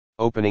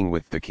Opening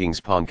with the king's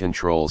pawn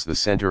controls the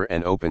center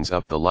and opens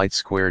up the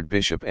light-squared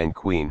bishop and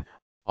queen,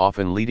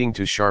 often leading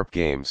to sharp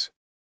games.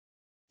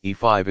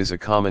 E5 is a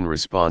common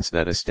response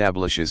that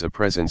establishes a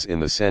presence in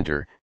the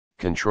center,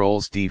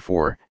 controls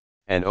d4,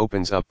 and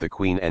opens up the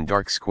queen and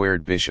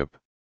dark-squared bishop.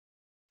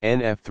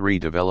 Nf3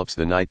 develops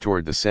the knight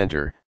toward the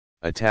center,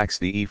 attacks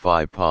the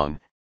e5 pawn,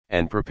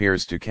 and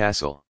prepares to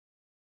castle.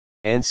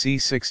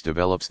 Nc6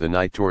 develops the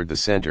knight toward the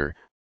center,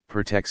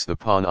 protects the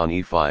pawn on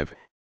e5,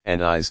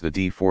 and eyes the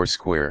d4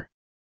 square.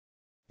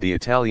 The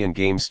Italian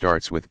game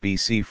starts with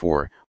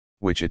bc4,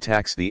 which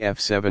attacks the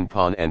f7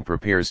 pawn and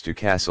prepares to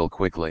castle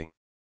quickly.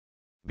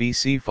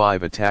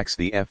 bc5 attacks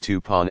the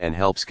f2 pawn and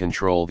helps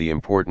control the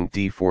important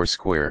d4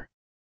 square.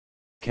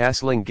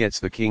 Castling gets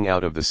the king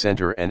out of the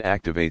center and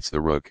activates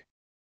the rook.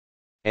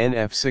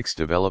 Nf6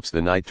 develops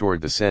the knight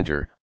toward the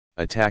center,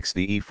 attacks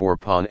the e4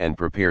 pawn and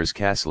prepares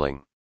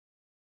castling.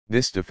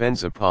 This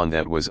defends a pawn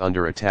that was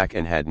under attack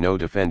and had no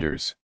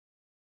defenders.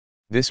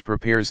 This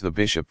prepares the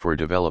bishop for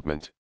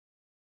development.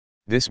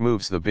 This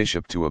moves the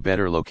bishop to a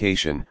better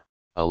location,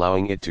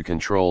 allowing it to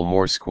control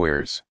more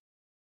squares.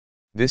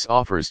 This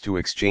offers to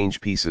exchange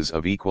pieces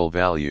of equal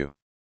value.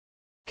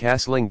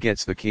 Castling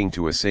gets the king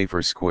to a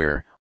safer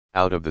square,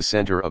 out of the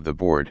center of the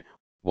board,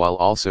 while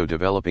also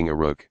developing a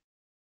rook.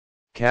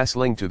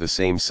 Castling to the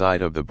same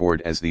side of the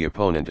board as the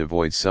opponent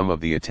avoids some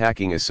of the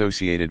attacking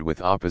associated with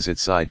opposite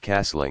side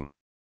castling.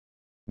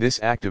 This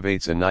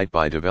activates a knight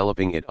by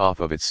developing it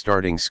off of its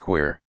starting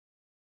square.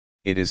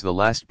 It is the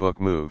last book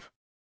move.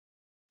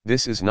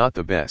 This is not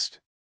the best.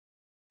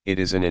 It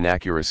is an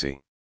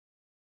inaccuracy.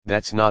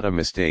 That's not a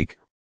mistake,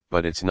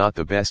 but it's not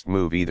the best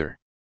move either.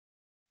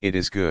 It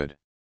is good.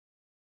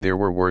 There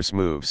were worse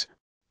moves,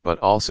 but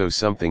also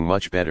something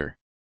much better.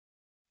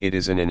 It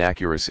is an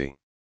inaccuracy.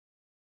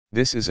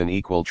 This is an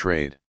equal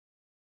trade.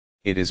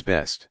 It is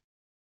best.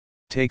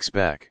 Takes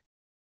back.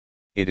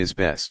 It is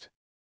best.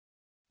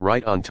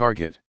 Right on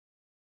target.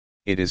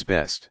 It is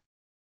best.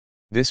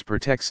 This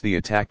protects the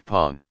attacked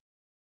pawn.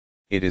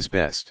 It is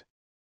best.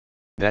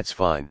 That's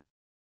fine.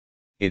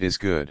 It is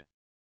good.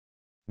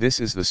 This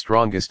is the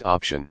strongest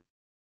option.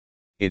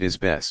 It is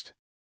best.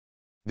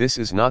 This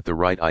is not the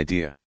right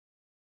idea.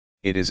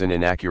 It is an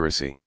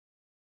inaccuracy.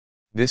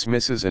 This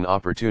misses an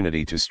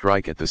opportunity to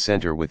strike at the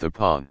center with a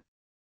pawn.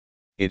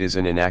 It is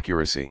an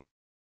inaccuracy.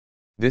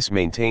 This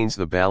maintains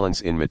the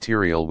balance in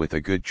material with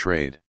a good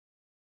trade.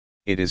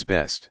 It is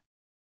best.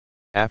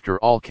 After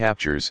all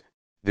captures,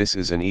 this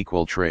is an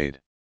equal trade.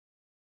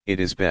 It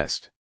is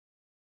best.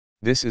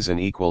 This is an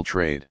equal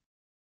trade.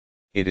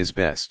 It is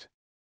best.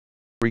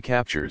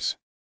 Recaptures.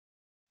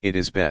 It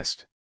is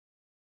best.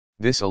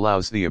 This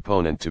allows the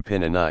opponent to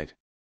pin a knight.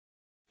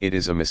 It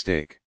is a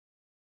mistake.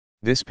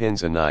 This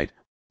pins a knight,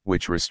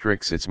 which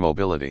restricts its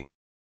mobility.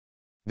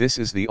 This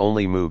is the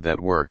only move that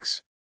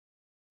works.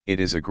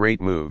 It is a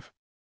great move.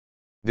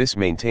 This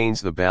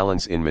maintains the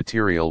balance in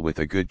material with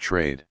a good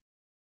trade.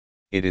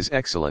 It is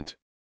excellent.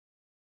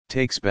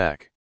 Takes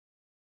back.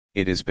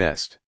 It is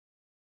best.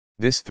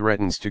 This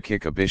threatens to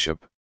kick a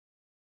bishop.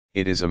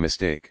 It is a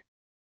mistake.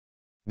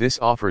 This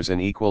offers an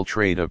equal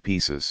trade of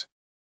pieces.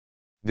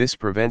 This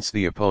prevents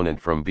the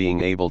opponent from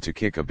being able to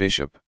kick a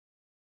bishop.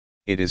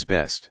 It is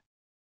best.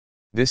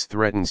 This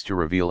threatens to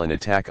reveal an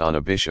attack on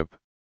a bishop.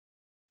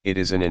 It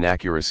is an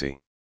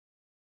inaccuracy.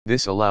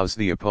 This allows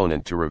the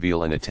opponent to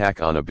reveal an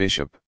attack on a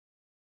bishop.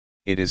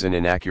 It is an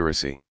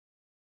inaccuracy.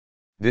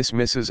 This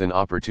misses an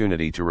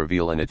opportunity to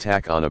reveal an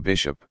attack on a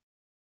bishop.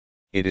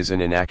 It is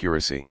an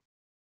inaccuracy.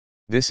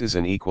 This is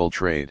an equal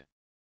trade.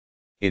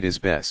 It is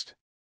best.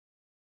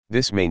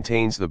 This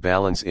maintains the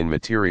balance in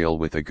material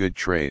with a good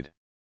trade.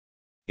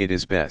 It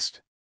is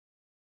best.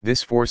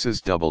 This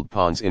forces doubled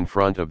pawns in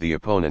front of the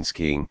opponent's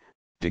king,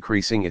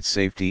 decreasing its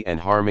safety and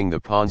harming the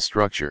pawn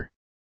structure.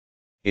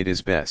 It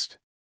is best.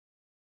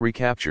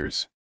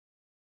 Recaptures.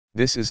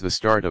 This is the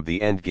start of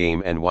the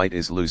endgame and white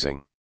is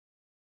losing.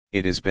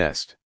 It is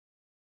best.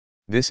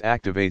 This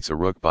activates a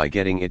rook by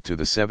getting it to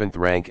the 7th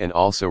rank and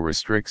also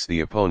restricts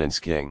the opponent's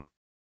king.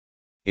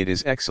 It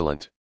is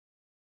excellent.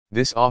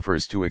 This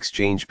offers to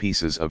exchange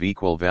pieces of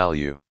equal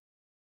value.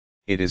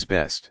 It is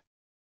best.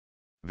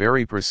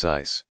 Very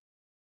precise.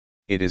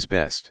 It is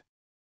best.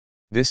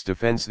 This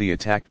defends the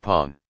attacked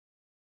pawn.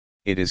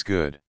 It is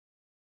good.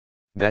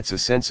 That's a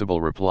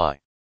sensible reply.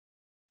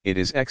 It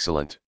is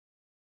excellent.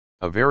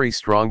 A very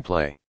strong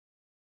play.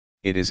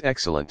 It is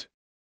excellent.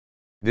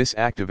 This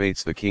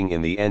activates the king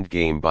in the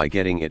endgame by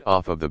getting it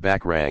off of the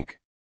back rank.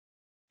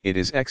 It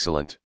is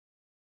excellent.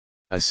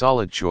 A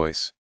solid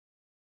choice.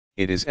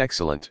 It is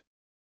excellent.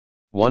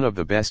 One of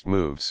the best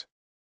moves.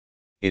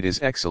 It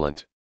is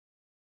excellent.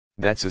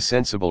 That's a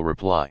sensible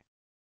reply.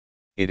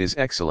 It is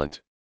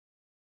excellent.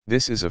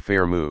 This is a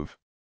fair move.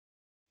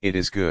 It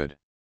is good.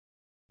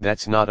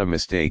 That's not a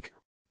mistake,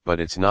 but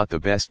it's not the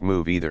best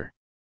move either.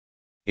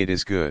 It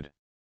is good.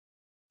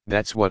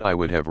 That's what I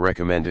would have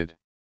recommended.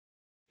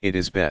 It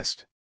is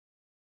best.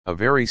 A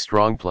very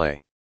strong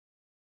play.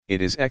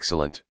 It is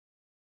excellent.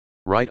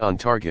 Right on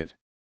target.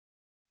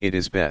 It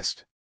is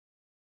best.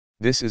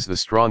 This is the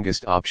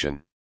strongest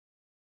option.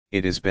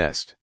 It is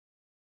best.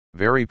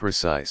 Very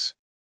precise.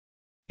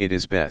 It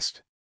is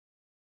best.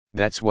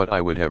 That's what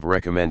I would have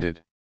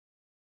recommended.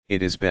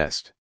 It is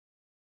best.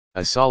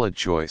 A solid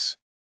choice.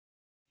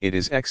 It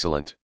is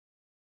excellent.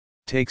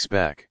 Takes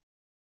back.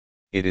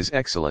 It is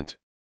excellent.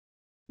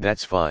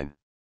 That's fine.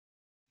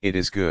 It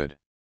is good.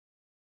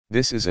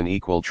 This is an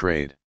equal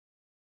trade.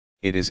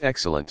 It is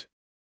excellent.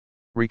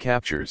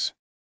 Recaptures.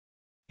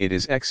 It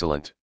is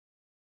excellent.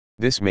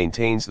 This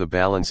maintains the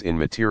balance in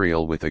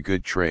material with a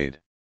good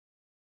trade.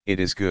 It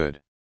is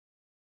good.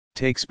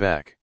 Takes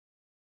back.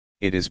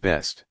 It is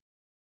best.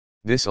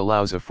 This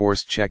allows a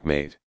forced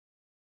checkmate.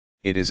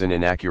 It is an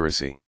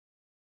inaccuracy.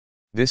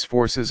 This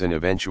forces an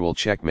eventual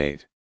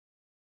checkmate.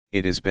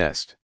 It is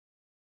best.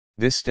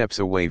 This steps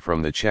away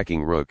from the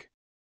checking rook.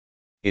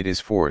 It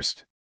is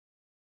forced.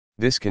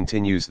 This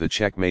continues the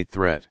checkmate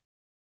threat.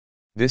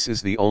 This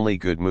is the only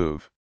good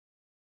move.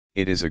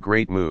 It is a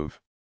great move.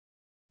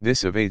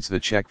 This evades the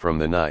check from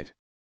the knight.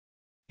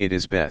 It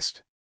is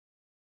best.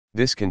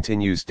 This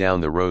continues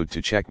down the road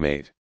to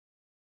checkmate.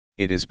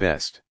 It is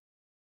best.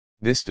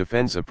 This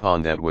defends a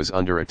pawn that was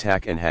under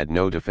attack and had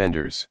no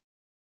defenders.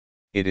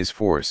 It is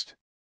forced.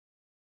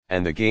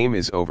 And the game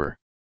is over.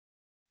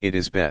 It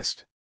is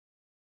best.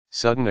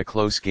 Sudden a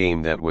close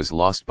game that was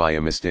lost by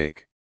a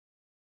mistake.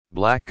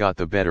 Black got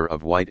the better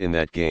of White in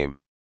that game.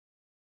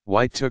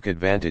 White took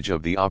advantage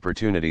of the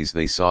opportunities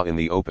they saw in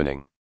the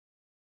opening.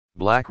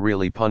 Black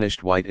really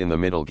punished White in the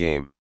middle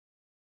game.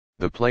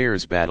 The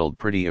players battled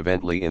pretty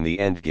evenly in the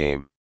end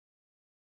game.